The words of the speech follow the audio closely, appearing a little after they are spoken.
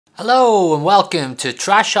Hello and welcome to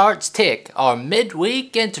TrashArt Take, our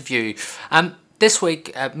midweek interview. This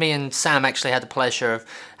week, me and Sam actually had the pleasure of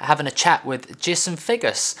having a chat with Jason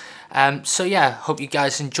Figgis. So yeah, hope you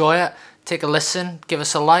guys enjoy it. Take a listen, give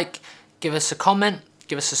us a like, give us a comment,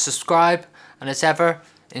 give us a subscribe, and as ever,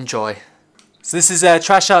 enjoy. So this is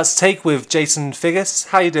TrashArt Take with Jason Figgis.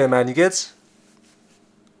 How you doing, man? You good?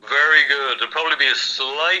 Very good. There'll probably be a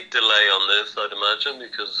slight delay on this, I'd imagine,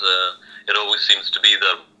 because it always seems to be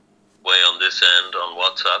that way on this end on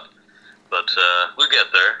WhatsApp, but we'll get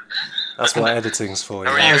there. That's what editing's for.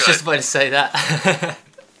 Yeah, I was just about to say that.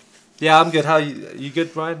 Yeah, I'm good. How you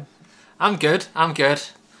good, Ryan? I'm good.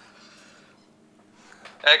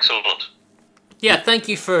 Excellent. Yeah, thank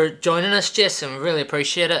you for joining us, Jason. We really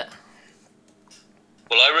appreciate it.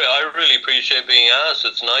 Well, I really appreciate being asked.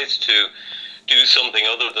 It's nice to do something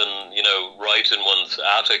other than, write in one's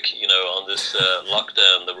attic, on this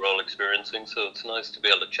lockdown that we're all experiencing. So it's nice to be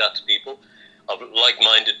able to chat to people, of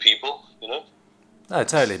like-minded people, Oh,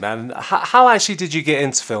 totally, man. How actually did you get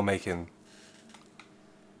into filmmaking?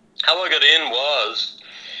 How I got in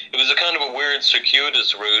it was a kind of a weird,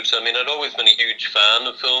 circuitous route. I mean, I'd always been a huge fan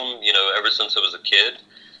of film, ever since I was a kid.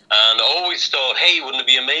 And I always thought, hey, wouldn't it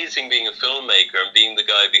be amazing being a filmmaker and being the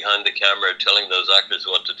guy behind the camera telling those actors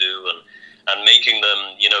what to do and making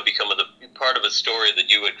them, become part of a story that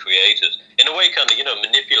you had created. In a way, kind of,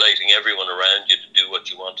 manipulating everyone around you to do what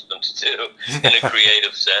you wanted them to do in a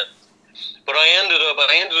creative sense. But I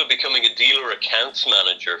ended up becoming a dealer accounts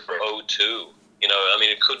manager for O2.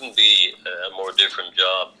 It couldn't be a more different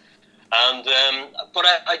job. And but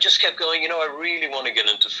I just kept going, I really want to get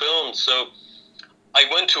into film. So I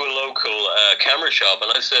went to a local camera shop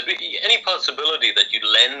and I said, any possibility that you'd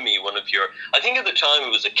lend me one of your, I think at the time it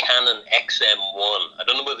was a Canon XM1. I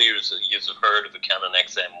don't know whether you've heard of a Canon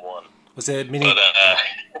XM1. Was it mini? But,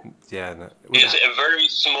 yeah. No. It's a very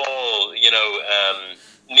small,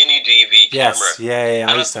 mini DV yes, camera. Yeah,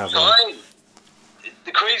 I used to have one.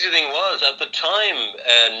 The crazy thing was, at the time,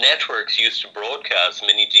 networks used to broadcast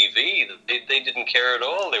mini DV. They didn't care at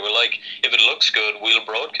all. They were like, if it looks good, we'll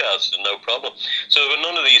broadcast it, no problem. So there were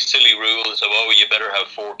none of these silly rules of, you better have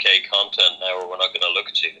 4K content now or we're not going to look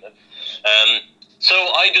at you. So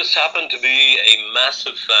I just happened to be a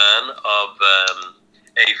massive fan of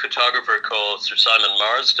a photographer called Sir Simon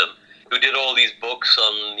Marsden, who did all these books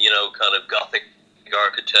on, kind of Gothic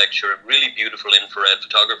architecture, really beautiful infrared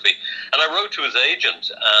photography. And I wrote to his agent,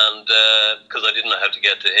 and because I didn't know how to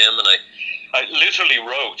get to him, and I literally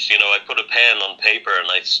wrote, I put a pen on paper and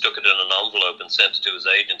I stuck it in an envelope and sent it to his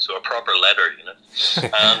agent, so a proper letter,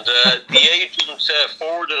 And the agent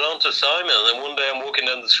forwarded it on to Simon, and then one day I'm walking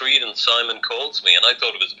down the street and Simon calls me, and I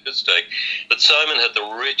thought it was a mistake. But Simon had the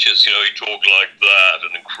richest, he talked like that,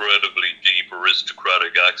 an incredibly deep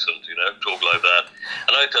aristocratic accent, talked like that.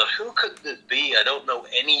 And I thought, who could this be? I don't know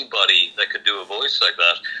anybody that could do a voice like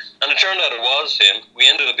that. And it turned out it was him. We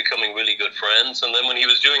ended up becoming really good friends. And then when he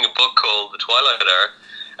was doing a book called The Twilight Hour,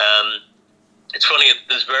 it's funny, at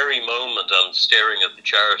this very moment I'm staring at the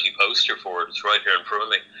charity poster for it. It's right here in front of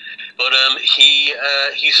me. But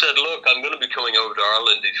he said, look, I'm going to be coming over to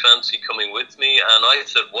Ireland. Do you fancy coming with me? And I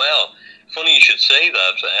said, well, funny you should say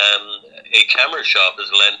that. A camera shop has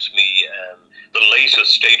lent me the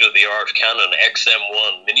latest state-of-the-art Canon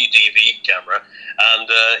XM1 mini DV camera, and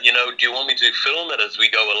do you want me to film it as we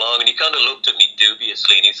go along? And he kind of looked at me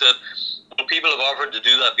dubiously, and he said, well, people have offered to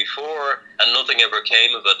do that before, and nothing ever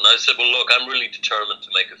came of it. And I said, well, look, I'm really determined to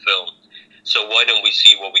make a film, so why don't we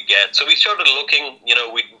see what we get? So we started looking,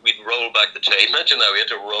 we'd roll back the tape. Imagine that, we had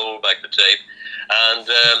to roll back the tape. And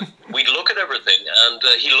we'd look at everything, and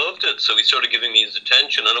he loved it, so he started giving me his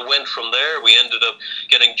attention, and it went from there. We ended up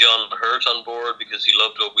getting John Hurt on board because he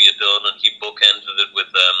loved what we had done, and he bookended it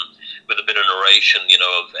with a bit of narration,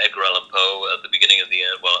 of Edgar Allan Poe at the beginning and the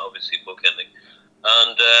end. Well, obviously bookending,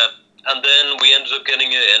 and then we ended up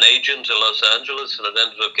getting an agent in Los Angeles, and it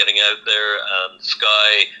ended up getting out there, and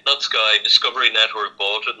Discovery Network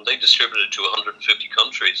bought it, and they distributed it to 150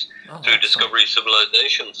 countries through Discovery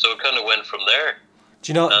Civilization. So it kind of went from there.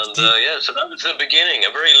 Do you know? And so that was the beginning,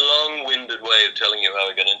 a very long-winded way of telling you how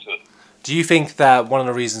I got into it. Do you think that one of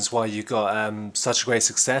the reasons why you got such a great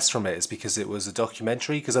success from it is because it was a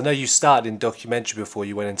documentary? Because I know you started in documentary before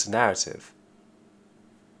you went into narrative.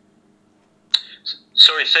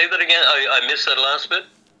 Sorry, say that again. I missed that last bit.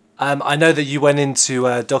 I know that you went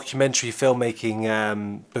into documentary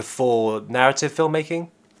filmmaking before narrative filmmaking.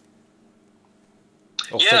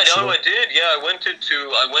 Yeah, no, I did. Yeah, I went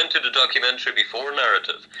into documentary before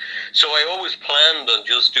narrative. So I always planned on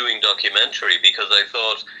just doing documentary because I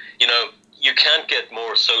thought, you can't get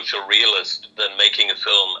more social realist than making a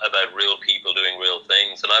film about real people doing real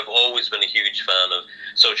things. And I've always been a huge fan of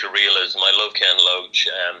social realism. I love Ken Loach.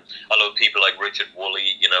 I love people like Richard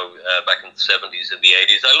Woolley, back in the 70s and the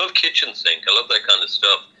 80s. I love Kitchen Sink. I love that kind of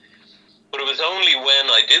stuff. But it was only when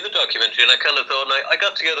I did the documentary and I kind of thought, and I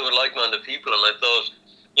got together with like-minded people and I thought,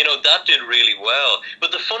 that did really well.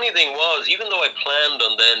 But the funny thing was, even though I planned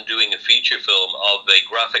on then doing a feature film of a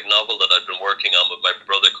graphic novel that I'd been working on with my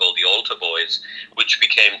brother called The Alta Boys, which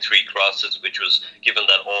became Three Crosses, which was given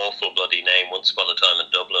that awful bloody name once upon a time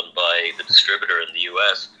in Dublin by the distributor in the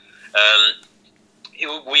US,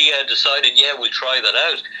 we decided, we'll try that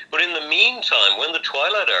out. But in the meantime, when the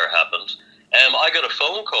Twilight Hour happened, I got a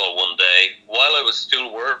phone call one day while I was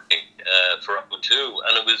still working for O2,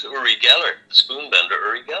 and it was Uri Geller, the spoonbender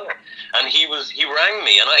Uri Geller, and he rang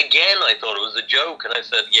me, and I thought it was a joke, and I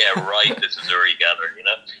said, yeah, right, this is Uri Geller,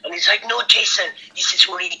 and he's like, no, Jason, this is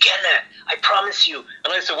Uri Geller, I promise you.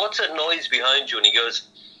 And I said, what's that noise behind you? And he goes,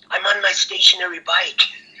 I'm on my stationary bike.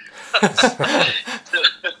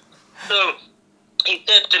 so he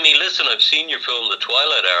said to me, listen, I've seen your film The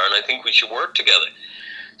Twilight Hour, and I think we should work together.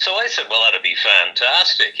 So I said, well, that'd be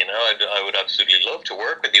fantastic, I would absolutely love to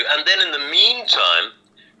work with you. And then in the meantime,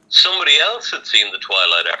 somebody else had seen The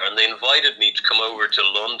Twilight Hour, and they invited me to come over to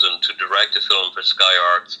London to direct a film for Sky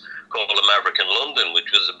Arts called A Maverick in London, which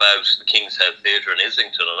was about the King's Head Theatre in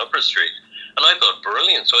Islington on Upper Street. And I thought,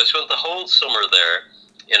 brilliant. So I spent the whole summer there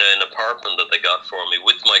in an apartment that they got for me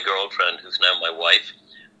with my girlfriend, who's now my wife.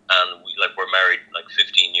 And we're married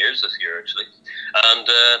 15 years this year, actually. And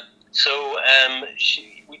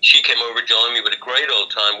she came over, joined me with a great old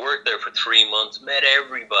time, worked there for 3 months, met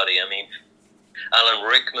everybody. I mean, Alan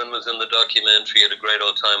Rickman was in the documentary, had a great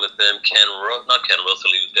old time with them. Not Ken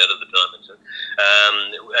Russell, he was dead at the time.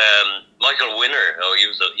 Michael Winner, he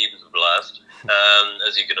was a blast,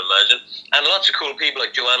 as you can imagine. And lots of cool people,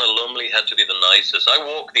 like Joanna Lumley had to be the nicest. I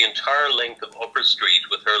walked the entire length of Upper Street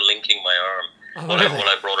with her linking my arm when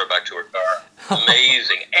I brought her back to her car.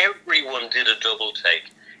 Amazing. Everyone did a double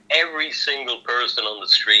take. Every single person on the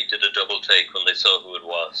street did a double take when they saw who it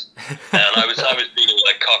was. And I was feeling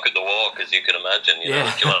like cock of the walk, as you can imagine,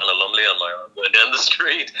 Joanna Lumley on my arm going down the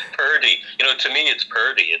street. Purdy. To me it's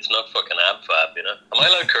Purdy. It's not fucking AbFab, Am I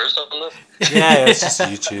allowed to curse on this? Yeah, it's just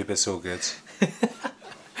YouTube. It's all good.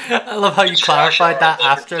 I love how you clarified that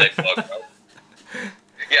after.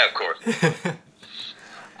 Yeah, of course.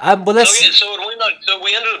 So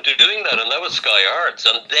we ended up doing that, and that was Sky Arts.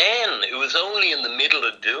 And then it was only in the middle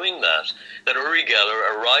of doing that Uri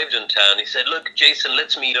Geller arrived in town. He said, look, Jason,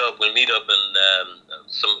 let's meet up. We'll meet up in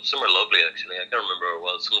somewhere lovely, actually. I can't remember where it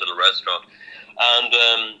was, some little restaurant. And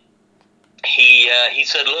he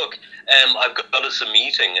said, look, I've got us a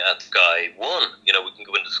meeting at Sky One. We can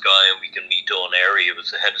go into Sky and we can meet Dawn Airy, who was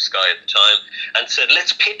the head of Sky at the time, and said,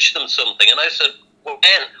 let's pitch them something. And I said, well,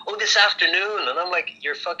 man, this afternoon. And I'm like,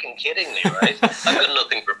 you're fucking kidding me, right? I've got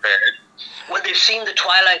nothing prepared. Well, they've seen The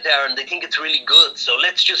Twilight Hour and they think it's really good, so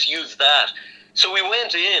let's just use that. So we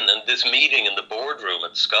went in, and this meeting in the boardroom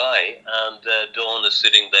at Sky, and Dawn is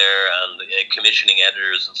sitting there, and commissioning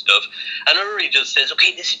editors and stuff, and Uri just says,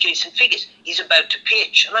 okay, this is Jason Figgis, he's about to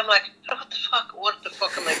pitch. And I'm like, what the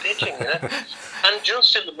fuck am I pitching? And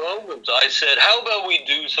just in the moment, I said, how about we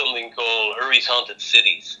do something called Uri's Haunted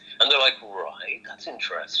Cities? And they're like, right, that's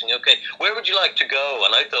interesting. Okay, where would you like to go?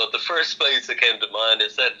 And I thought the first place that came to mind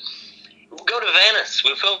is that we'll go to Venice.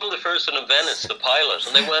 We'll film the first one in Venice, the pilot.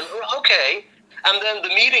 And they went, okay. And then the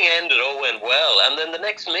meeting ended, all went well. And then the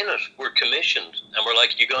next minute, we're commissioned. And we're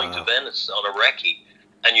like, you're going to Venice on a recce.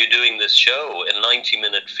 And you're doing this show, a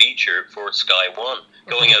 90-minute feature for Sky One,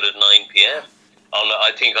 going out at 9 p.m.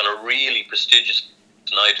 I think on a really prestigious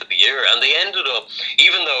night of the year. And they ended up,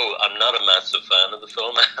 even though I'm not a massive fan of the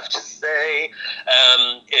film, I have to say,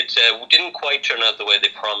 it didn't quite turn out the way they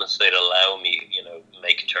promised they'd allow me,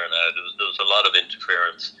 make it turn out. There was a lot of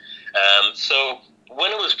interference. So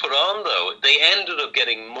when it was put on, though, they ended up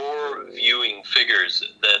getting more viewing figures,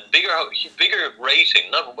 bigger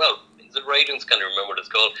rating, the ratings, can't remember what it's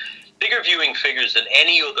called, bigger viewing figures than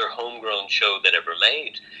any other homegrown show they'd ever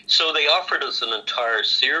made. So they offered us an entire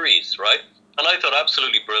series, right? And I thought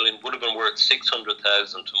absolutely brilliant. Would have been worth $600,000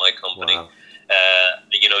 to my company. Wow.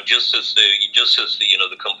 Just as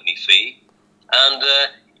the company fee. And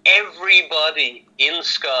everybody in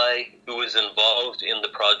Sky who was involved in the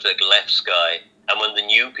project left Sky. And when the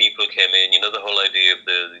new people came in, the whole idea of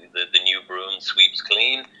the new broom sweeps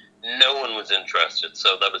clean, no one was interested.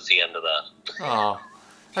 So that was the end of that. Oh,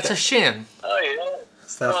 that's a shame. Oh yeah.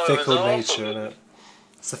 It's that fickle nature, isn't it?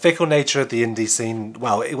 It's the fickle nature of the indie scene.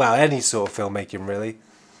 Well, any sort of filmmaking, really.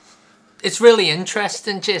 it's really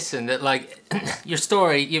interesting, Jason, that like your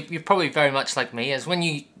story, you're probably very much like me, is when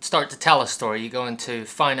you start to tell a story, you go into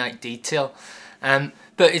finite detail.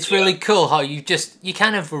 But it's really cool how you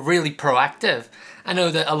kind of were really proactive. I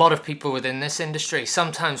know that a lot of people within this industry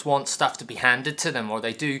sometimes want stuff to be handed to them, or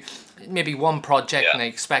they do maybe one project and they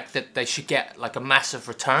expect that they should get like a massive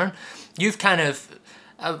return. You've kind of,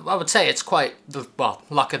 I would say it's quite the, well,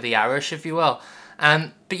 luck of the Irish, if you will.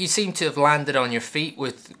 But you seem to have landed on your feet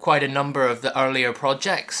with quite a number of the earlier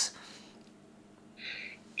projects.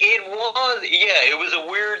 It was, yeah, it was a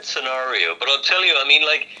weird scenario, but I'll tell you, I mean,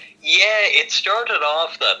 like, yeah, it started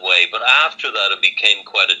off that way, but after that it became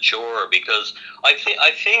quite a chore, because I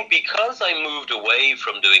think because I moved away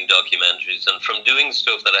from doing documentaries and from doing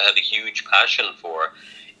stuff that I had a huge passion for,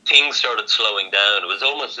 things started slowing down. It was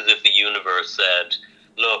almost as if the universe said,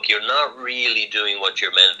 look, you're not really doing what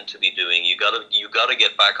you're meant to be doing. You gotta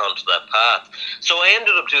get back onto that path. So I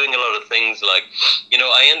ended up doing a lot of things like, you know,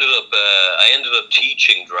 I ended up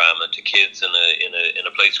teaching drama to kids in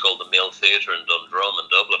a place called the Mill Theatre in Dundrum in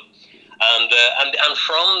Dublin, and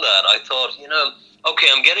from that I thought, you know, okay,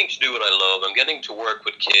 I'm getting to do what I love. I'm getting to work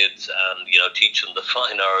with kids and, you know, teach them the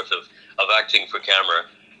fine art of acting for camera,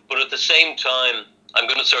 but at the same time, I'm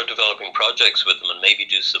going to start developing projects with them and maybe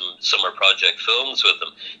do some summer project films with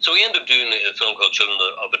them. So we ended up doing a film called Children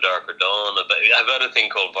of a Darker Dawn. I've had a thing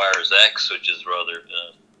called Virus X, which is rather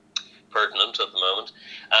pertinent at the moment.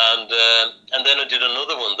 And then I did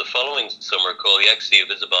another one the following summer called The Ecstasy of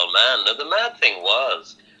Isabel Mann. Now, the mad thing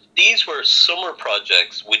was, these were summer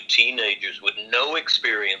projects with teenagers with no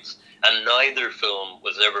experience, and neither film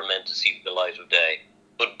was ever meant to see the light of day.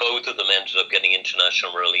 But both of them ended up getting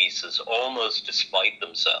international releases almost despite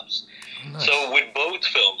themselves. Nice. So with both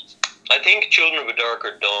films, I think Children of a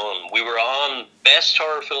Darker Dawn, we were on best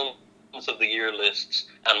horror films of the year lists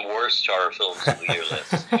and worst horror films of the year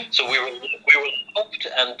lists. So we were loved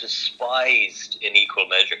and despised in equal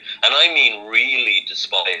measure, and I mean really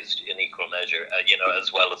despised in equal measure, you know,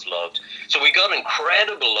 as well as loved. So we got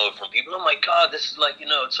incredible love from people. Oh my God, this is like, you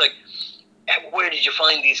know, it's like, where did you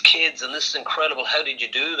find these kids? And this is incredible. How did you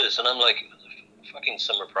do this? And I'm like, fucking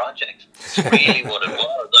summer project. It's really what it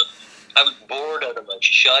was. I was bored out of my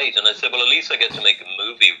shite, and I said, well, at least I get to make a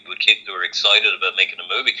movie with kids who are excited about making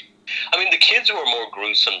a movie. I mean, the kids were more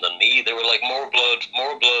gruesome than me. They were like, more blood,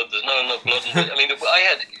 there's not enough blood. I mean,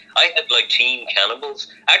 I had like teen cannibals.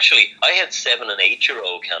 Actually, I had 7- and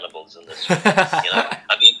 8-year-old cannibals in this film, you know?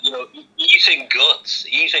 I mean, you know, eating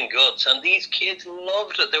guts, and these kids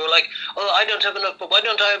loved it. They were like, oh, I don't have enough, but why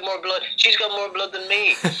don't I have more blood? She's got more blood than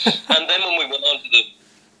me. And then when we went on to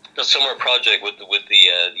the summer project with the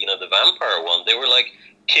you know, the vampire one, they were like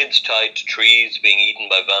kids tied to trees being eaten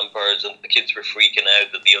by vampires, and the kids were freaking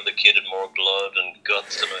out that the other kid had more blood and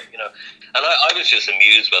guts, and you know, and I was just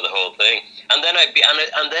amused by the whole thing. And then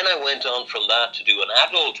I went on from that to do an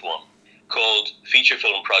adult one called Feature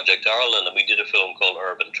Film Project Ireland, and we did a film called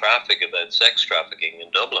Urban Traffic about sex trafficking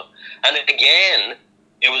in Dublin. And again,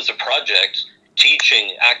 it was a project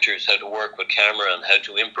teaching actors how to work with camera and how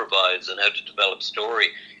to improvise and how to develop story.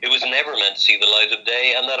 It was never meant to see the light of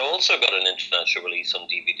day, and that also got an international release on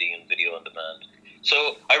DVD and video on demand.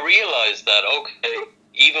 So I realized that, okay,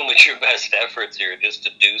 even with your best efforts here just to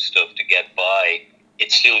do stuff to get by,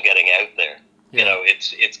 it's still getting out there. Yeah. You know,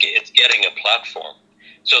 it's getting a platform.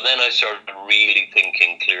 So then I started really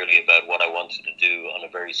thinking clearly about what I wanted to do on a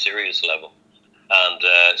very serious level. And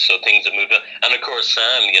so things have moved on. And of course,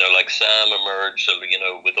 Sam, you know, like Sam emerged, you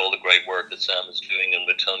know, with all the great work that Sam is doing, and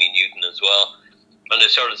with Tony Newton as well. And they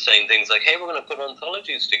started saying things like, hey, we're going to put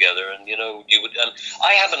anthologies together. And, you know, and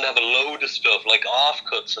I happened to have a load of stuff like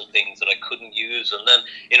offcuts and things that I couldn't use. And then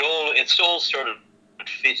it all started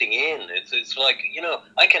fitting in. It's like, you know,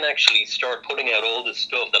 I can actually start putting out all this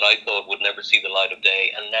stuff that I thought would never see the light of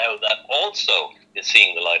day. And now that also is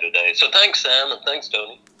seeing the light of day. So thanks, Sam, and thanks,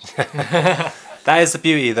 Tony. That is the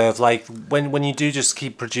beauty, though, of like when you do just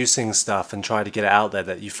keep producing stuff and try to get it out there,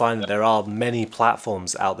 that you find that there are many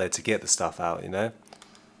platforms out there to get the stuff out, you know?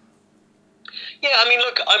 Yeah, I mean,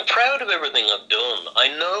 look, I'm proud of everything I've done. I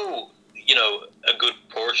know, you know, a good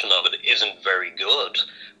portion of it isn't very good,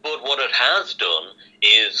 but what it has done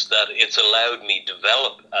is that it's allowed me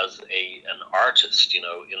develop as an artist, you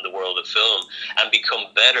know, in the world of film, and become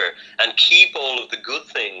better and keep all of the good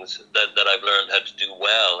things that I've learned how to do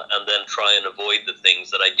well, and then try and avoid the things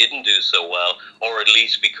that I didn't do so well, or at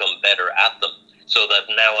least become better at them. So that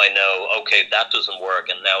now I know, okay, that doesn't work,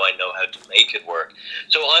 and now I know how to make it work.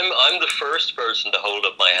 So I'm the first person to hold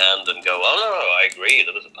up my hand and go, oh no, I agree,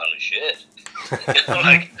 that was a pile of shit. You know,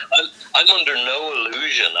 like I'm under no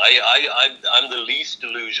illusion. I'm the least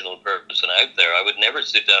delusional person out there. I would never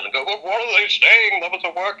sit down and go, well, what are they saying? That was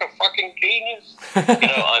a work of fucking genius.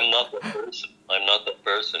 I'm not that person. I'm not that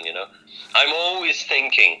person, I'm always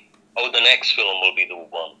thinking, oh, the next film will be the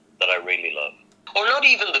one that I really love. Or not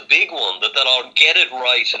even the big one, that I'll get it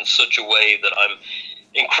right in such a way that I'm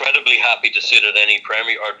incredibly happy to sit at any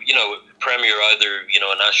premiere, or premiere, either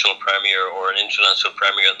a national premiere or an international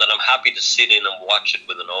premiere, that I'm happy to sit in and watch it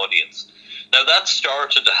with an audience. Now that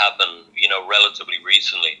started to happen relatively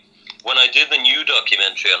recently when I did the new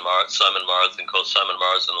documentary on Simon Marsden called Simon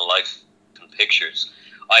Marsden: The Life and Pictures.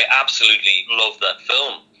 I absolutely loved that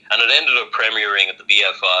film, and it ended up premiering at the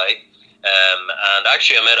BFI. And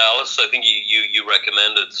actually, I met Alice. I think you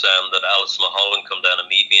recommended, Sam, that Alice Mulholland come down and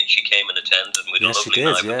meet me, and she came and attended, and we had a lovely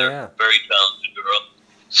night with her. Very talented girl.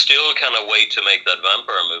 Still kind of wait to make that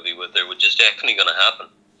vampire movie with her, which is definitely going to happen.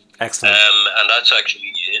 Excellent. And that's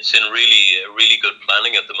actually, it's in really good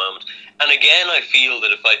planning at the moment. And again, I feel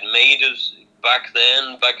that if I'd made it back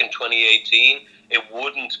in 2018, it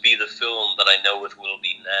wouldn't be the film that I know it will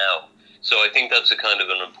be now. So I think that's a kind of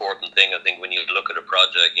an important thing. I think when you look at a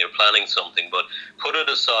project, you're planning something, but put it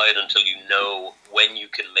aside until you know when you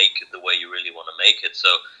can make it the way you really want to make it. So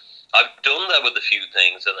I've done that with a few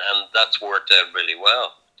things, and that's worked out really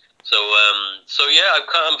well. So yeah,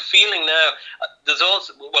 I'm feeling now. There's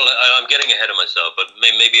also, well, I'm getting ahead of myself, but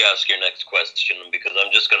maybe ask your next question, because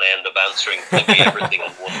I'm just going to end up answering maybe everything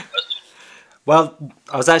in one question. Well,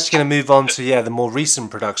 I was actually going to move on to the more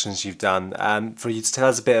recent productions you've done, for you to tell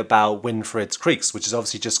us a bit about Winifred Creeks, which has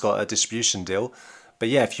obviously just got a distribution deal. But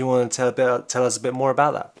yeah, if you want to tell us a bit more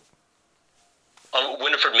about that. On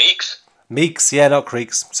Winifred Meeks? Meeks, yeah, not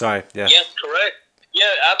Creeks. Sorry, yeah. Yes, correct.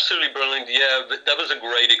 Yeah, absolutely brilliant. Yeah, that was a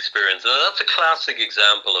great experience. And that's a classic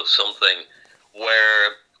example of something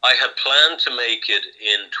where I had planned to make it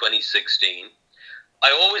in 2016.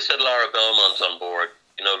 I always had Lara Belmont on board,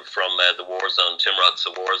 from the War Zone, Tim Roth's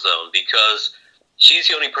The War Zone, because she's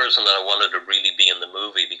the only person that I wanted to really be in the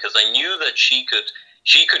movie, because I knew that she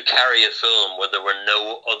could carry a film where there were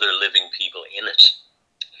no other living people in it.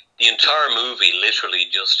 The entire movie literally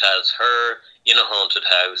just has her in a haunted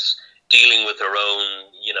house, dealing with her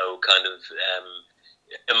own, kind of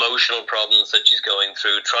emotional problems that she's going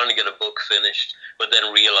through, trying to get a book finished, but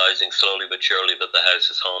then realizing slowly but surely that the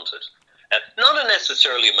house is haunted. Not a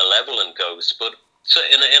necessarily malevolent ghost, but so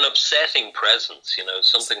an upsetting presence,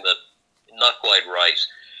 something that not quite right.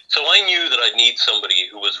 So I knew that I'd need somebody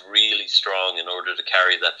who was really strong in order to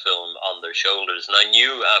carry that film on their shoulders. And I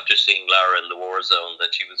knew after seeing Lara in The War Zone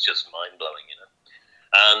that she was just mind-blowing,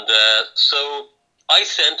 And so I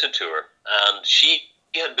sent it to her, and she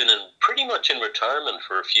had been pretty much in retirement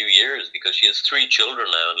for a few years, because she has 3 children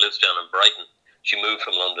now and lives down in Brighton. She moved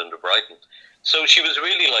from London to Brighton. So she was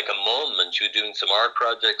really like a mum, and she was doing some art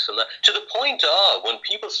projects and that, to the point of when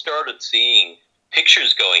people started seeing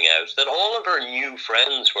pictures going out, that all of her new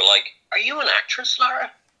friends were like, "Are you an actress,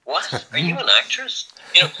 Lara? What? Are you an actress?"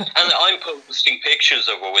 And I'm posting pictures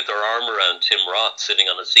of her with her arm around Tim Roth sitting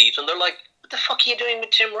on a seat, and they're like, "What the fuck are you doing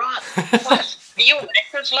with Tim Roth? What? Are you an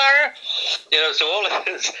actress, Lara?" So all of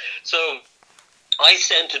this. So I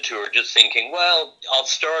sent it to her just thinking, well, I'll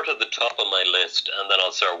start at the top of my list, and then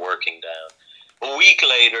I'll start working down. A week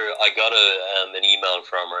later, I got an email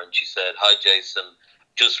from her, and she said, "Hi, Jason,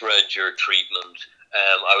 just read your treatment.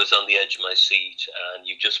 I was on the edge of my seat, and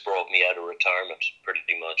you just brought me out of retirement,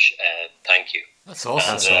 pretty much. Thank you." That's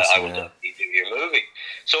awesome. And I would definitely do your movie.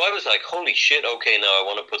 So I was like, holy shit, okay, now I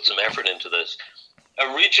want to put some effort into this.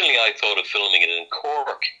 Originally, I thought of filming it in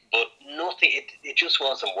Cork, but nothing, it just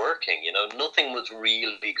wasn't working, Nothing was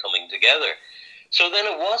really coming together. So then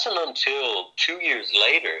it wasn't until 2 years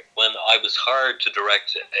later, when I was hired to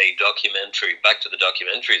direct a documentary, back to the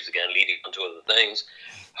documentaries again, leading on to other things,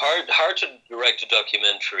 hard to direct a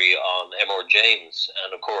documentary on M.R. James.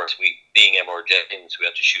 And of course, being M.R. James, we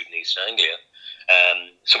had to shoot in East Anglia.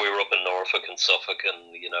 So we were up in Norfolk and Suffolk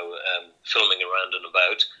and, filming around and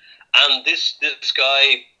about. And this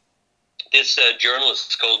guy, this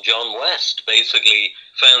journalist called John West, basically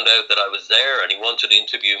found out that I was there, and he wanted to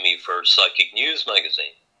interview me for Psychic News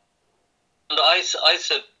magazine. And I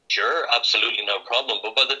said, sure, absolutely no problem.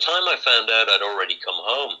 But by the time I found out, I'd already come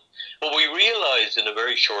home. But we realized in a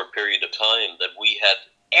very short period of time that we had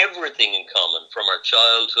everything in common, from our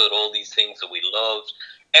childhood, all these things that we loved,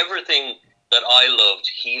 everything that I loved,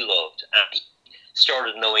 he loved. And he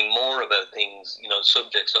started knowing more about things,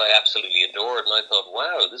 subjects that I absolutely adored. And I thought,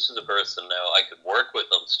 wow, this is a person now I could work with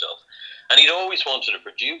on stuff. And he'd always wanted to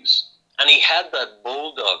produce. And he had that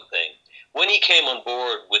bulldog thing. When he came on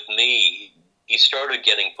board with me, he started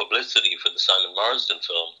getting publicity for the Simon Marsden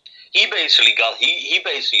film. He basically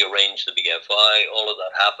arranged the BFI. All of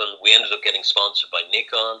that happened. We ended up getting sponsored by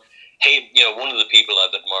Nikon. Hey, one of the people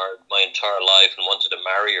I've admired my entire life and wanted to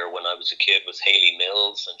marry her when I was a kid was Hayley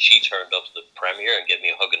Mills, and she turned up to the premiere and gave me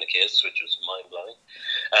a hug and a kiss, which was mind blowing.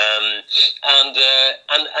 And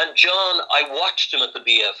John, I watched him at the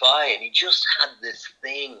BFI, and he just had this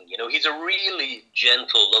thing. He's a really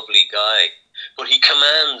gentle, lovely guy, but he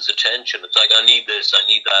commands attention. It's like, I need this, I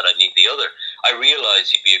need that, I need the other. I realized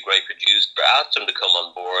he'd be a great producer. I asked him to come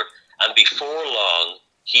on board, and before long,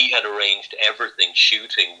 he had arranged everything,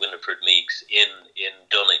 shooting Winifred Meeks in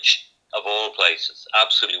Dunwich, of all places.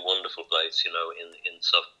 Absolutely wonderful place, in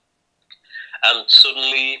Suffolk. And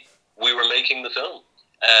suddenly, we were making the film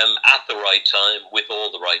at the right time with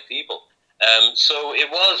all the right people. So it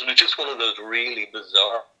was just one of those really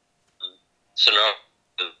bizarre scenarios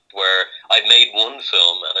where I made one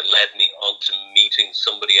film and it led me on to meeting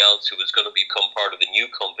somebody else who was going to become part of a new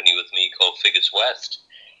company with me called Figgis West.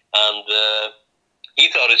 And he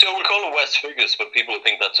thought, we'll call it West Figgis, but people would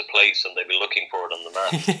think that's a place and they'd be looking for it on the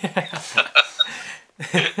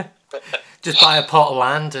map. Just buy a plot of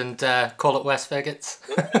land and call it West Figgis.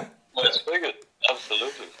 West Figgis,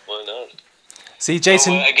 absolutely. Why not? See,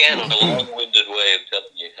 Jason... again, a long-winded way of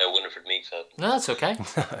telling you how Winifred Meeks happened. No, that's okay.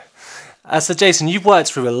 So, Jason, you've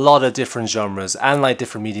worked through a lot of different genres and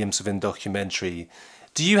different mediums within documentary.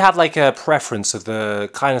 Do you have a preference of the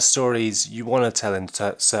kind of stories you want to tell in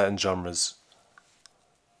certain genres?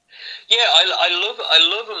 Yeah, I love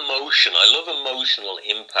emotion. I love emotional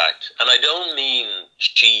impact, and I don't mean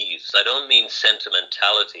cheese. I don't mean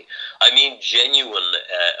sentimentality. I mean genuine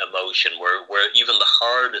emotion, where even the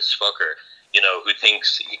hardest fucker, who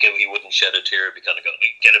thinks he wouldn't shed a tear, be kind of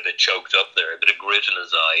get a bit choked up there, a bit of grit in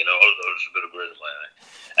his eye, there's a bit of grit in my eye.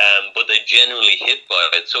 But they genuinely hit by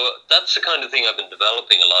it. So that's the kind of thing I've been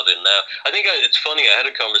developing a lot in now. I think it's funny, I had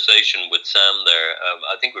a conversation with Sam there.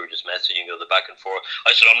 I think we were just messaging the back and forth.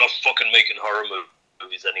 I said, I'm not fucking making horror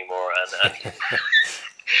movies anymore. And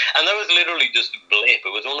and that was literally just a blip.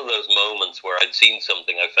 It was one of those moments where I'd seen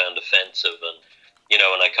something I found offensive and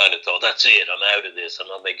and I kind of thought, that's it, I'm out of this, I'm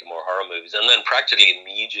not making more horror movies. And then practically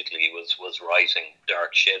immediately was writing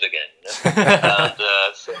dark shit again. And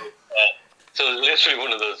so it was literally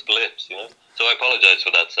one of those blips, So I apologize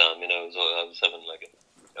for that, Sam. I was having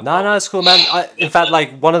a No, it's cool, man. In fact,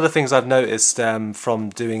 one of the things I've noticed from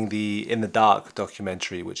doing the In the Dark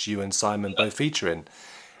documentary, which you and Simon both feature in,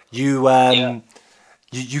 you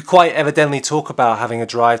quite evidently talk about having a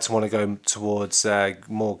drive to want to go towards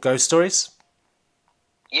more ghost stories.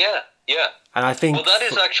 Yeah. And I think... Well, that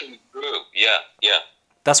is actually true. Yeah.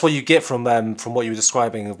 That's what you get from what you were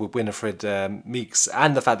describing with Winifred Meeks,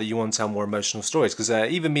 and the fact that you want to tell more emotional stories. Because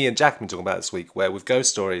even me and Jack have been talking about this week, where with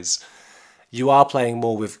ghost stories, you are playing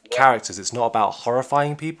more with characters. It's not about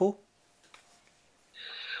horrifying people.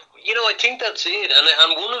 I think that's it.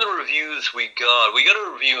 And one of the reviews we got a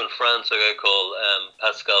review in France, a guy called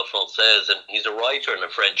Pascal Francaise, and he's a writer and a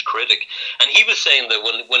French critic. And he was saying that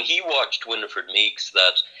when he watched Winifred Meeks,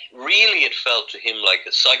 that really it felt to him like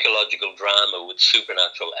a psychological drama with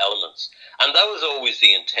supernatural elements. And that was always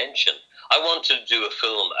the intention. I wanted to do a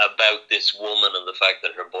film about this woman and the fact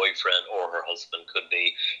that her boyfriend or her husband could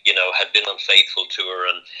be, had been unfaithful to her,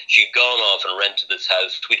 and she'd gone off and rented this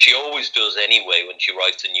house, which she always does anyway when she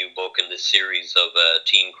writes a new book in this series of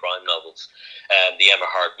teen crime novels, the Emma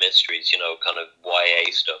Hart mysteries, kind of YA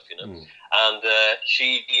stuff, And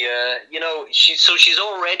she's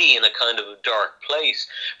already in a kind of a dark place.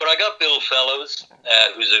 But I got Bill Fellows,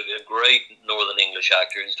 who's a great Northern English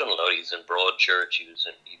actor. He's done a lot. He's in Broadchurch. He was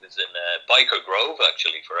in Biker Grove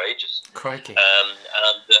actually for ages. Crikey.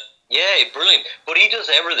 Yeah, brilliant. But he does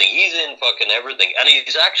everything. He's in fucking everything. And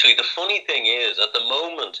he's actually, the funny thing is, at the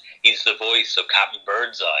moment, he's the voice of Captain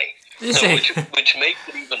Birdseye. Which makes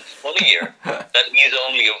it even funnier that he's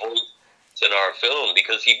only a voice in our film,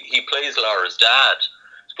 because he plays Laura's dad.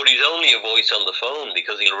 But he's only a voice on the phone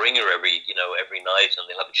because he'll ring her every night and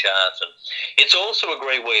they'll have a chat. And it's also a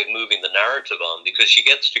great way of moving the narrative on, because she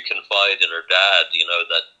gets to confide in her dad,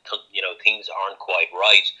 that things aren't quite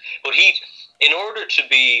right. But in order to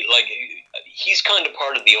be he's kind of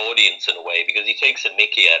part of the audience in a way, because he takes a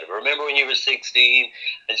mickey out of her. Remember when you were 16?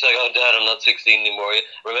 And she's like, oh, Dad, I'm not 16 anymore.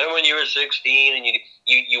 Remember when you were 16 and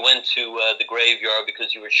you went to the graveyard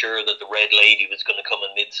because you were sure that the Red Lady was going to come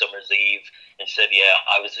on Midsummer's Eve, and said, yeah,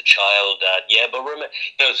 I was a child, Dad. Yeah, but remember...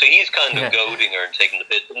 so he's kind of goading her and taking the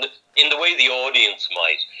piss in the way the audience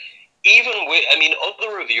might. Even with...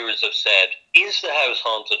 other reviewers have said, is the house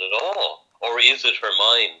haunted at all? Or is it her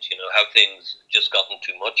mind? You know, have things just gotten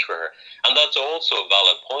too much for her? And that's also a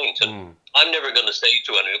valid point. And I'm never going to say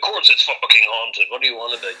to anyone, of course it's fucking haunted. What do you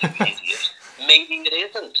want about, you idiot? Maybe it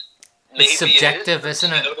isn't. Maybe it's subjective,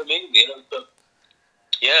 isn't it? You know what I mean? You know, so,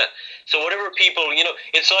 yeah. So whatever people, you know,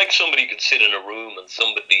 it's like somebody could sit in a room and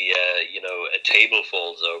somebody, you know, a table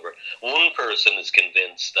falls over. One person is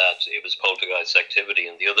convinced that it was poltergeist activity,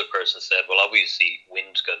 and the other person said, well, obviously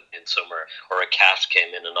wind got in somewhere, or a cat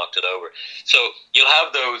came in and knocked it over. So you'll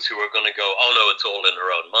have those who are going to go, oh no, it's all in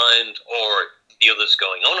her own mind, or the others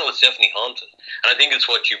going, oh no, it's definitely haunted. And I think it's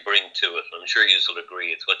what you bring to it. I'm sure you will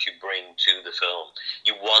agree. It's what you bring to the film.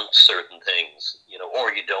 You want certain things, you know,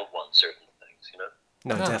 or you don't want certain things, you know.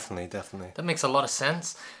 No, definitely. That makes a lot of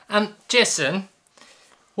sense. Jason,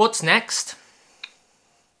 what's next?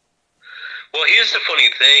 Well, here's the funny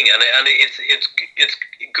thing, and it's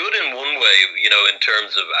good in one way, you know, in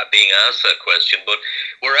terms of being asked that question. But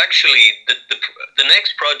we're actually the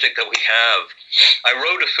next project that we have. I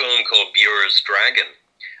wrote a film called Bureau's Dragon,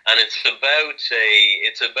 and it's about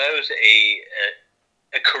a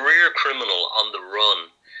career criminal on the run.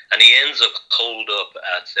 And he ends up holed up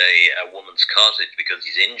at a woman's cottage because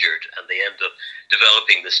he's injured, and they end up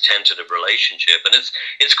developing this tentative relationship. And it's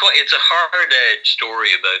a hard-edged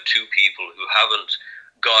story about two people who haven't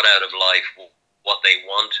got out of life what they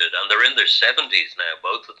wanted, and they're in their 70s now,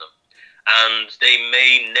 both of them. And they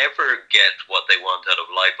may never get what they want out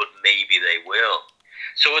of life, but maybe they will.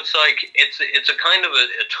 So it's like it's a kind of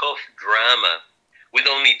a tough drama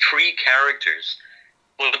with only 3 characters.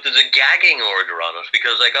 But there's a gagging order on it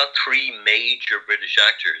because I got 3 major British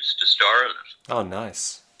actors to star in it. Oh,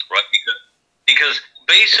 nice. Right, because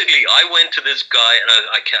basically I went to this guy, and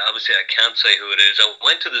I can't say who it is. I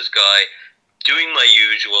went to this guy doing my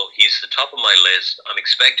usual. He's the top of my list. I'm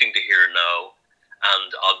expecting to hear no,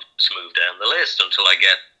 and I'll just move down the list until I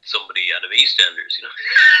get somebody out of EastEnders, you know.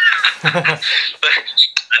 But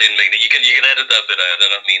I didn't mean that. You can edit that bit out. I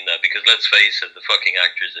don't mean that, because let's face it, the fucking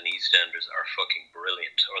actors in EastEnders are fucking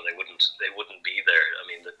brilliant, or they wouldn't be there. I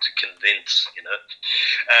mean, to convince, you know.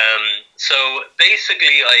 So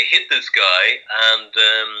basically, I hit this guy and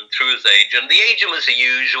through his agent. The agent was the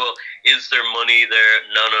usual. Is there money there?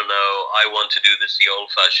 No. I want to do this the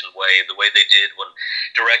old-fashioned way, the way they did when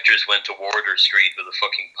directors went to Wardour Street with a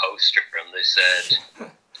fucking poster and they said,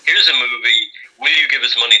 here's a movie, will you give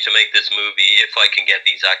us money to make this movie if I can get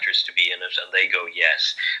these actors to be in it? And they go,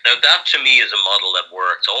 yes. Now that to me is a model that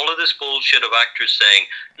works. All of this bullshit of actors saying,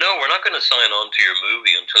 no, we're not going to sign on to your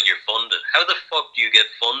movie until you're funded. How the fuck do you get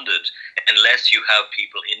funded unless you have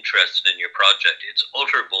people interested in your project? It's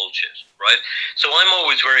utter bullshit, right? So I'm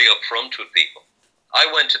always very upfront with people. I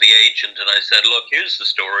went to the agent and I said, look, here's the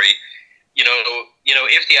story. You know,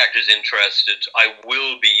 if the actor's interested, I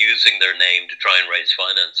will be using their name to try and raise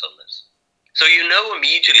finance on this. So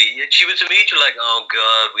immediately, she was immediately like, oh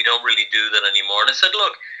God, we don't really do that anymore. And I said,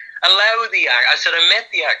 look, allow the actor. I said, I met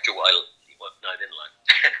the actor no, I didn't lie.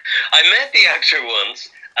 I met the actor once,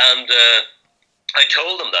 and I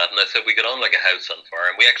told him that, and I said, we got on like a house on fire.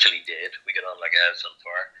 And we actually did. We got on like a house on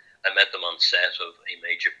fire. I met them on set of a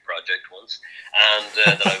major project once, and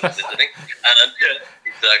that I was visiting, and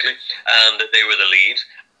exactly, and they were the lead,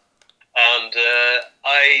 and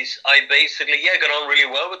I basically got on really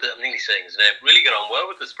well with it. I'm nearly saying his name. Really got on well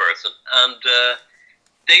with this person, and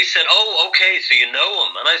they said, "Oh, okay, so you know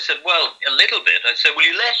him?" And I said, "Well, a little bit." I said, "Will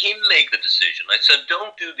you let him make the decision?" I said,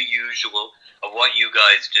 "Don't do the usual of what you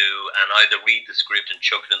guys do and either read the script and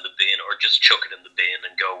chuck it in the bin, or just chuck it in the bin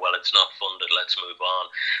and go, well, it's not funded, let's move on."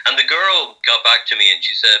 And the girl got back to me and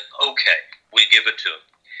she said, okay, we'll give it to him.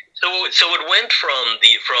 So it went it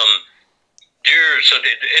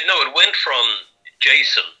went from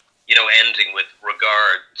Jason, ending with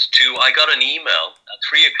regards to, I got an email at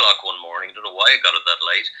 3 o'clock one morning, don't know why I got it that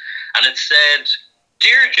late, and it said,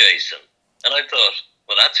 "Dear Jason," and I thought,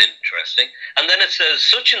 well, that's interesting. And then it says,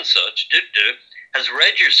 such and such, has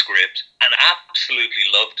read your script and absolutely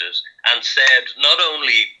loved it, and said not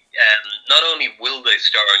only will they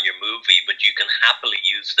star in your movie, but you can happily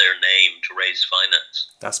use their name to raise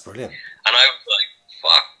finance. That's brilliant. And I was like,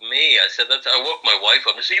 fuck me. I said, I woke my wife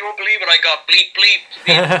up and said, you won't believe it, I got bleep bleep to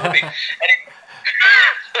be in the movie.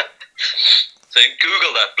 So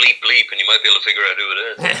Google that bleep bleep, and you might be able to figure out who it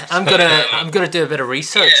is. I'm gonna do a bit of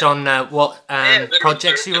research on what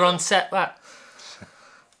projects you were on set with.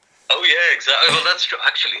 Oh yeah, exactly. Well, that's true.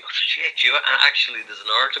 Actually, oh shit, actually, there's an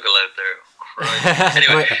article out there. Oh, Christ.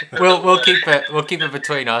 Anyway, we'll keep it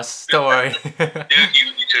between us. Don't worry. You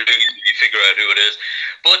figure out who it is.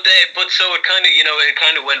 But so it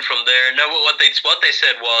kind of went from there. Now what they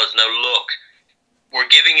said was, now look, we're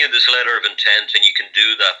giving you this letter of intent and you can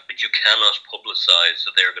do that, but you cannot publicize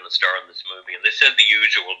that they're going to star in this movie. And they said the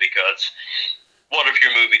usual, because what if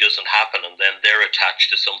your movie doesn't happen and then they're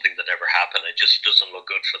attached to something that never happened? It just doesn't look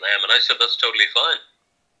good for them. And I said, that's totally fine.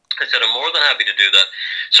 I said, I'm more than happy to do that.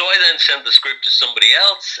 So I then sent the script to somebody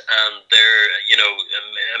else, and they're,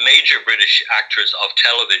 a major British actress of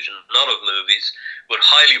television, not of movies, but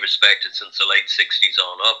highly respected since the late 60s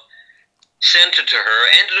on up. Sent it to her,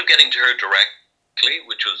 ended up getting to her directly,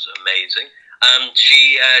 which was amazing. And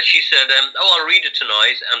she said, I'll read it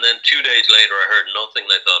tonight. And then 2 days later, I heard nothing,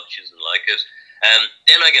 and I thought she doesn't like it.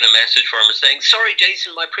 Then I get a message from her saying, sorry,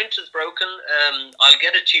 Jason, my printer's broken. I'll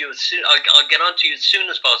get it to you as soon. I'll get on to you as soon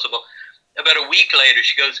as possible. About a week later,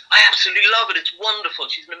 she goes, I absolutely love it. It's wonderful.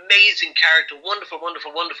 She's an amazing character. Wonderful,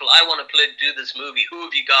 wonderful, wonderful. I want to do this movie. Who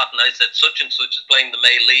have you got? And I said, such and such is playing the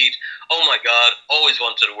male lead. Oh my God, always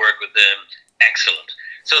wanted to work with them. Excellent.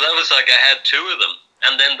 So that was like, I had two of them.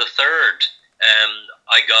 And then the third,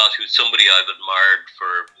 I got, who's somebody I've admired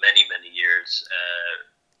for many, many years,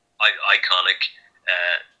 iconic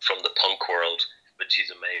from the punk world, but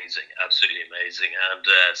she's amazing, absolutely amazing. And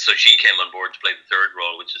so she came on board to play the third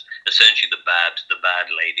role, which is essentially the bad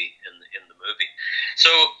lady in the movie.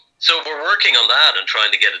 So we're working on that and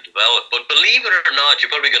trying to get it developed. But believe it or not,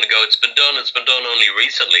 you're probably going to go, it's been done only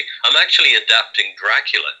recently. I'm actually adapting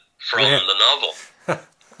Dracula from the novel.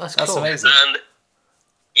 That's cool. Amazing. And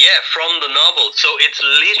yeah, from the novel. So it's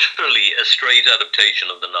literally a straight adaptation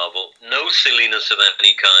of the novel. No silliness of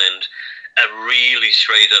any kind. A really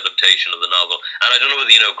straight adaptation of the novel. And I don't know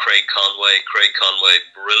whether you know Craig Conway. Craig Conway,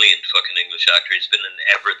 brilliant fucking English actor. He's been in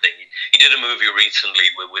everything. He did a movie recently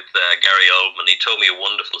with Gary Oldman. He told me a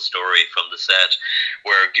wonderful story from the set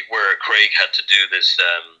where Craig had to do this...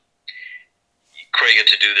 Craig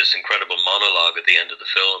had to do this incredible monologue at the end of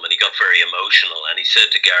the film, and he got very emotional, and he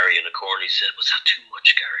said to Gary in a corner, he said, was that too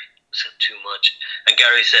much, Gary? Was that too much? And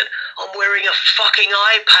Gary said, I'm wearing a fucking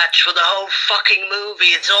eye patch for the whole fucking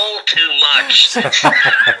movie. It's all too much.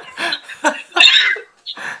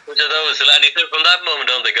 Which I thought was, and he said from that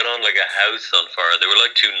moment on, they got on like a house on fire. They were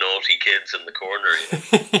like two naughty kids in the corner.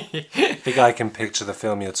 I think I can picture the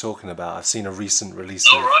film you're talking about. I've seen a recent release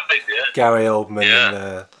of Yeah. Gary Oldman in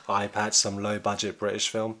the eye patch, some low-budget British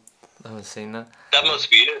film. I haven't seen that. That must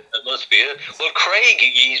be it. Well, Craig,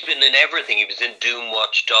 he's been in everything. He was in Doom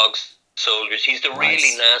Watch, Dogs, Soldiers. He's the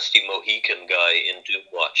really nasty Mohican guy in Doom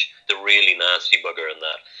Watch, the really nasty bugger in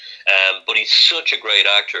that. But he's such a great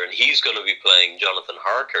actor, and he's going to be playing Jonathan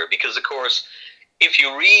Harker because, of course, if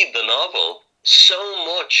you read the novel, so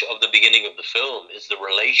much of the beginning of the film is the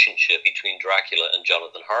relationship between Dracula and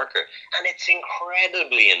Jonathan Harker, and it's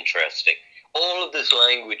incredibly interesting. All of this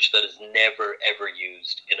language that is never, ever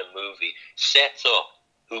used in a movie sets up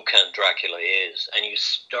who Count Dracula is, and you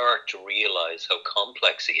start to realize how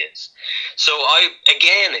complex he is. So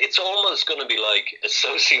again, it's almost going to be like a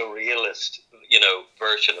socio-realist,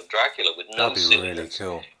 version of Dracula with no That'd be really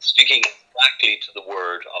cool. Sticking exactly to the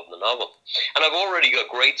word of the novel. And I've already got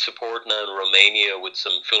great support now in Romania with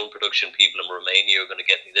some film production people in Romania who are going to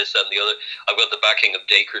get me this, that, and the other. I've got the backing of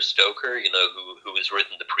Dacre Stoker, who has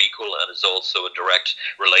written the prequel and is also a direct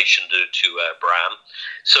relation to Bram.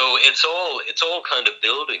 So it's all kind of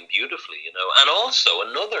building beautifully, And also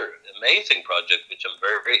another amazing project, which I'm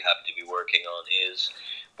very, very happy to be working on, is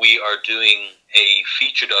we are doing a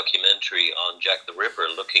feature documentary on Jack the Ripper,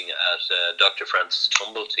 looking at Dr. Francis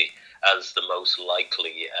Tumblety as the most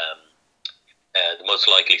likely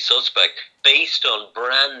suspect, based on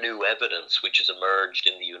brand new evidence which has emerged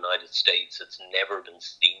in the United States. It's never been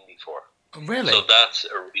seen before. Really? So that's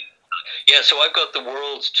so I've got the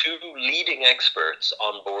world's two leading experts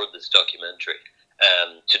on board this documentary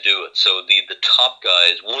to do it. So the top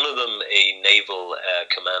guys, one of them a naval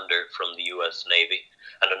commander from the U.S. Navy,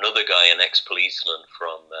 and another guy, an ex-policeman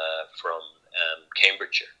from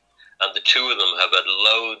Cambridgeshire. And the two of them have had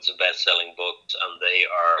loads of best-selling books, and they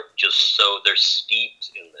are just they're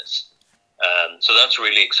steeped in this. So that's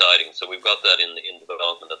really exciting. So we've got that in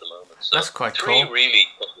development at the moment. So that's quite three cool. really,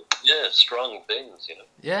 strong things,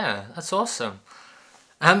 Yeah, that's awesome.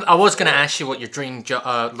 I was going to ask you what your dream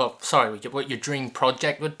what your dream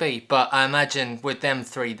project would be, but I imagine with them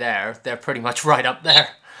three there, they're pretty much right up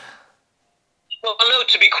there. Well, no,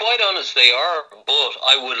 to be quite honest, they are, but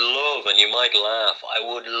I would love, and you might laugh, I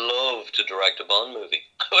would love to direct a Bond movie.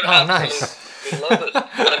 I would absolutely love it.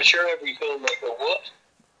 And I'm sure every filmmaker would.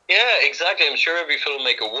 Yeah, exactly. I'm sure every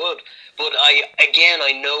filmmaker would. But I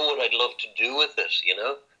know what I'd love to do with it,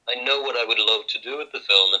 I know what I would love to do with the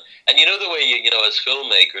film. And the way, as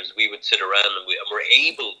filmmakers, we would sit around and we're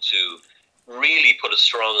able to really put a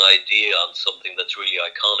strong idea on something that's really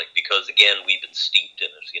iconic, because again, we've been steeped in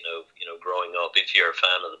it, growing up, if you're a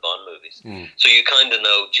fan of the Bond movies. So you kind of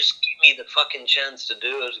know, just give me the fucking chance to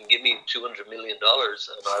do it and give me $200 million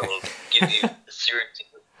and I will give you a series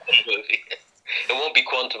movie. It won't be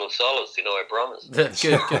Quantum of Solace, I promise.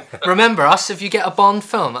 Good. Remember us if you get a Bond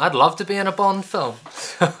film. I'd love to be in a Bond film.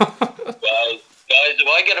 Well, guys, if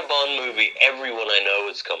I get a Bond movie, everyone I know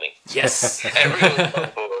is coming. Yes. Everyone's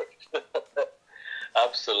on board.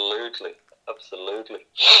 Absolutely.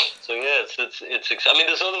 So yeah, it's. I mean,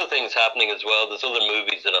 there's other things happening as well. There's other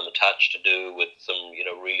movies that I'm attached to do with some,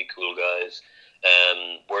 really cool guys,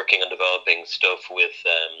 working on developing stuff with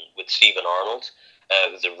Stephen Arnold,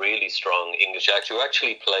 who's a really strong English actor who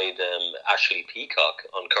actually played Ashley Peacock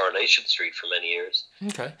on Coronation Street for many years.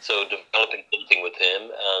 Okay. So developing something with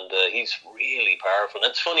him, and he's really powerful. And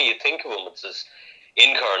it's funny, you think of him, it's this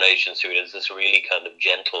in Coronation Street as this really kind of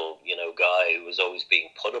gentle, guy who was always being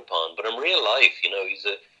put upon. But in real life, he's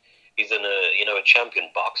a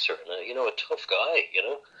champion boxer and a tough guy.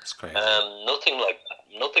 It's crazy. Nothing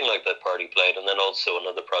like that part he played. And then also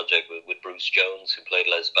another project with Bruce Jones, who played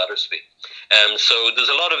Les Battersby. So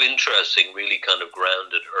there's a lot of interesting, really kind of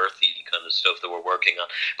grounded, earthy kind of stuff that we're working on.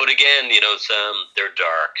 But again, Sam, they're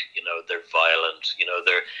dark. They're violent.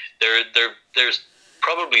 They're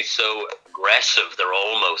probably so aggressive they're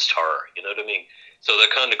almost horror. You know what I mean? So they're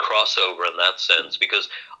kind of crossover in that sense, because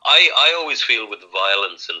I always feel with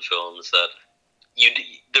violence in films that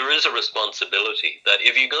there is a responsibility that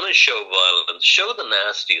if you're going to show violence, show the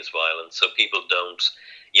nastiest violence, so people don't,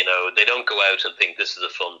 they don't go out and think this is a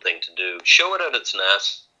fun thing to do. Show it at its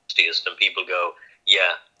nastiest, and people go,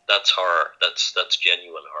 yeah, that's horror. That's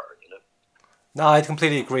genuine horror. No, I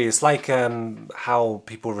completely agree. It's like how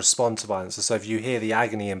people respond to violence. So if you hear the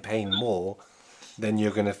agony and pain more, then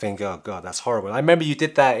you're going to think, oh God, that's horrible. I remember you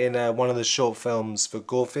did that in one of the short films for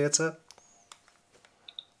Gore Theatre.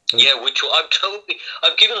 Yeah, which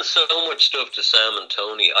I've given so much stuff to Sam and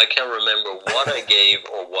Tony, I can't remember what I gave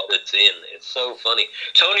or what it's in. It's so funny.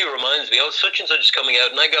 Tony reminds me, such and such is coming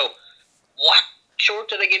out, and I go, what short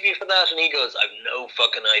did I give you for that? And he goes, I've no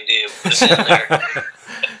fucking idea what it's in there.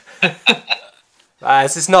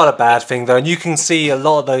 It's not a bad thing though, and you can see a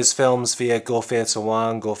lot of those films via Gore Theatre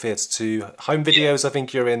 1, Gore Theatre 2. Home videos, I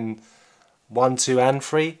think you're in 1, 2 and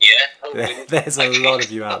 3. Yeah. There's a lot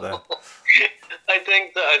of you out there. I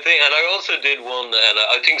think, and I also did one, and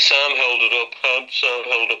I think Sam held it up. Sam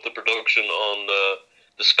held up the production on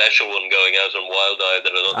the special one going out on Wild Eye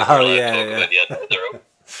that I don't think we're allowed to talk about yet.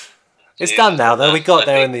 It's done now though. We got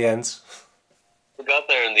there in the end. We got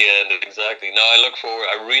there in the end, exactly. No,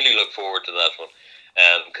 I really look forward to that one.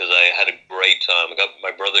 Because I had a great time.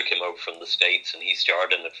 My brother came over from the States and he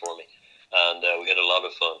starred in it for me, and we had a lot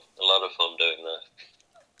of fun doing that.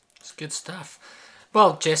 It's good stuff.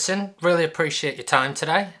 Well, Jason, really appreciate your time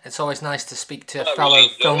today. It's always nice to speak to a fellow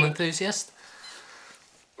film enthusiast.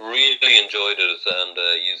 Really enjoyed it, and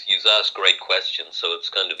you've asked great questions, so it's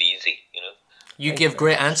kind of easy, You give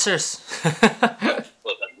great answers. Well,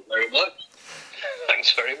 thank you very much.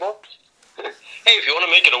 Thanks very much. Hey, if you want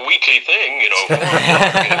to make it a weekly thing,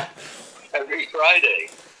 every Friday.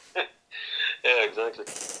 Yeah, exactly.